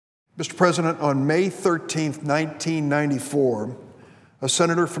Mr. President, on May 13, 1994, a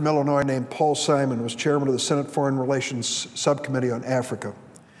senator from Illinois named Paul Simon was chairman of the Senate Foreign Relations Subcommittee on Africa.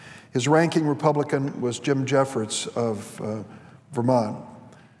 His ranking Republican was Jim Jeffords of Vermont.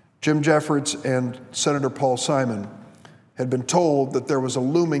 Jim Jeffords and Senator Paul Simon had been told that there was a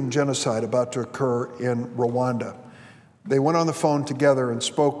looming genocide about to occur in Rwanda. They went on the phone together and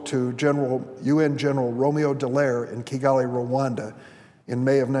spoke to UN General Romeo Dallaire in Kigali, Rwanda, in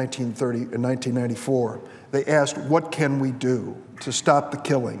May of 1994. They asked, what can we do to stop the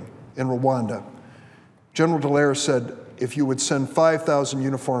killing in Rwanda? General Dallaire said, if you would send 5,000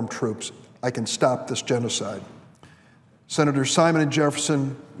 uniformed troops, I can stop this genocide. Senators Simon and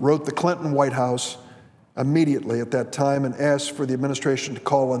Jefferson wrote the Clinton White House immediately at that time and asked for the administration to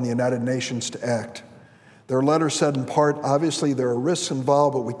call on the United Nations to act. Their letter said in part, obviously there are risks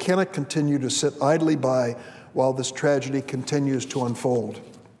involved, but we cannot continue to sit idly by while this tragedy continues to unfold.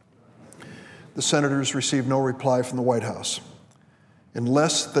 The senators received no reply from the White House. In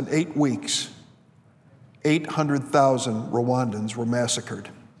less than 8 weeks, 800,000 Rwandans were massacred.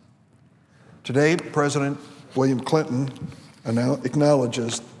 Today, President William Clinton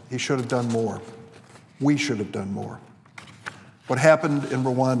acknowledges he should have done more. We should have done more. What happened in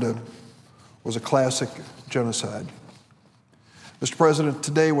Rwanda was a classic genocide. Mr. President,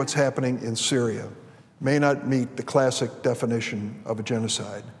 today what's happening in Syria may not meet the classic definition of a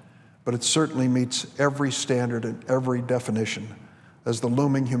genocide, but it certainly meets every standard and every definition as the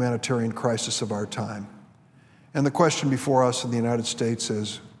looming humanitarian crisis of our time. And the question before us in the United States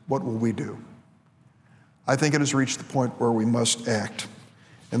is, what will we do? I think it has reached the point where we must act.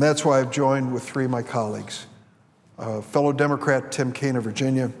 And that's why I've joined with 3 of my colleagues, fellow Democrat Tim Kaine of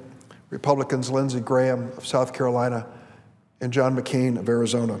Virginia, Republicans Lindsey Graham of South Carolina, and John McCain of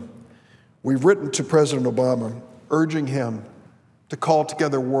Arizona. We've written to President Obama urging him to call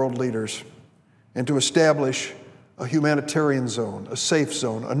together world leaders and to establish a humanitarian zone, a safe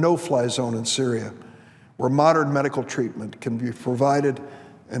zone, a no-fly zone in Syria where modern medical treatment can be provided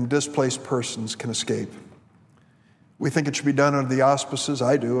and displaced persons can escape. We think it should be done under the auspices,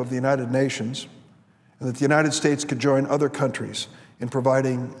 I do, of the United Nations, and that the United States could join other countries in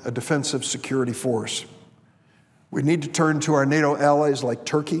providing a defensive security force. We need to turn to our NATO allies like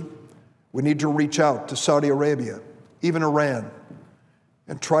Turkey. We need to reach out to Saudi Arabia, even Iran,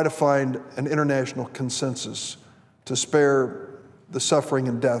 and try to find an international consensus to spare the suffering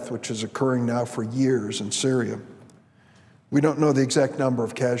and death which is occurring now for years in Syria. We don't know the exact number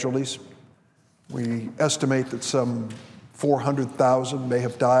of casualties. We estimate that some 400,000 may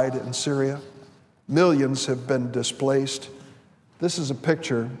have died in Syria. Millions have been displaced. This is a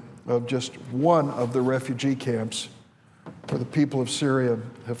picture of just one of the refugee camps where the people of Syria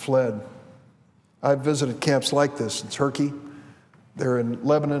have fled. I've visited camps like this in Turkey. They're in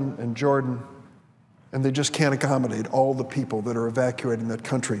Lebanon and Jordan, and they just can't accommodate all the people that are evacuating that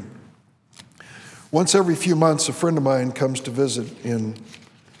country. Once every few months, a friend of mine comes to visit in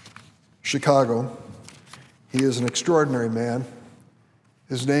Chicago. He is an extraordinary man.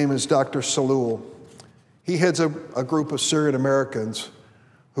 His name is Dr. Salul. He heads a group of Syrian Americans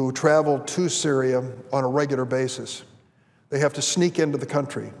who travel to Syria on a regular basis. They have to sneak into the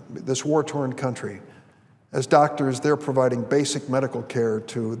country, this war-torn country. As doctors, they're providing basic medical care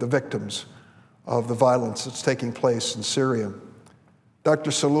to the victims of the violence that's taking place in Syria.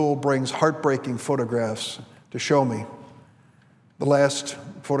 Dr. Salul brings heartbreaking photographs to show me. The last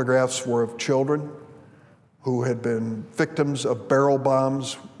photographs were of children who had been victims of barrel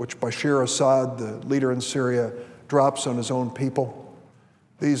bombs, which Bashar Assad, the leader in Syria, drops on his own people.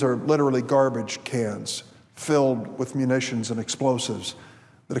 These are literally garbage cans filled with munitions and explosives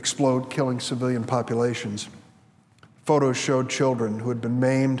that explode, killing civilian populations. Photos showed children who had been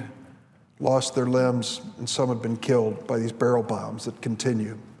maimed, lost their limbs, and some had been killed by these barrel bombs that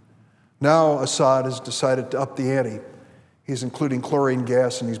continue. Now Assad has decided to up the ante. He's including chlorine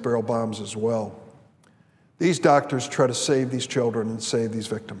gas in these barrel bombs as well. These doctors try to save these children and save these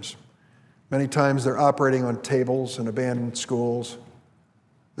victims. Many times they're operating on tables in abandoned schools.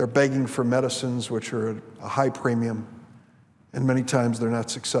 They're begging for medicines which are at a high premium, and many times they're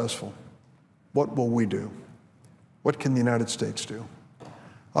not successful. What will we do? What can the United States do?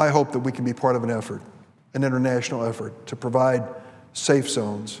 I hope that we can be part of an effort, an international effort, to provide safe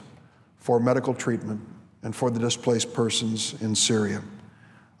zones for medical treatment and for the displaced persons in Syria.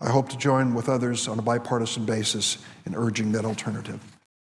 I hope to join with others on a bipartisan basis in urging that alternative.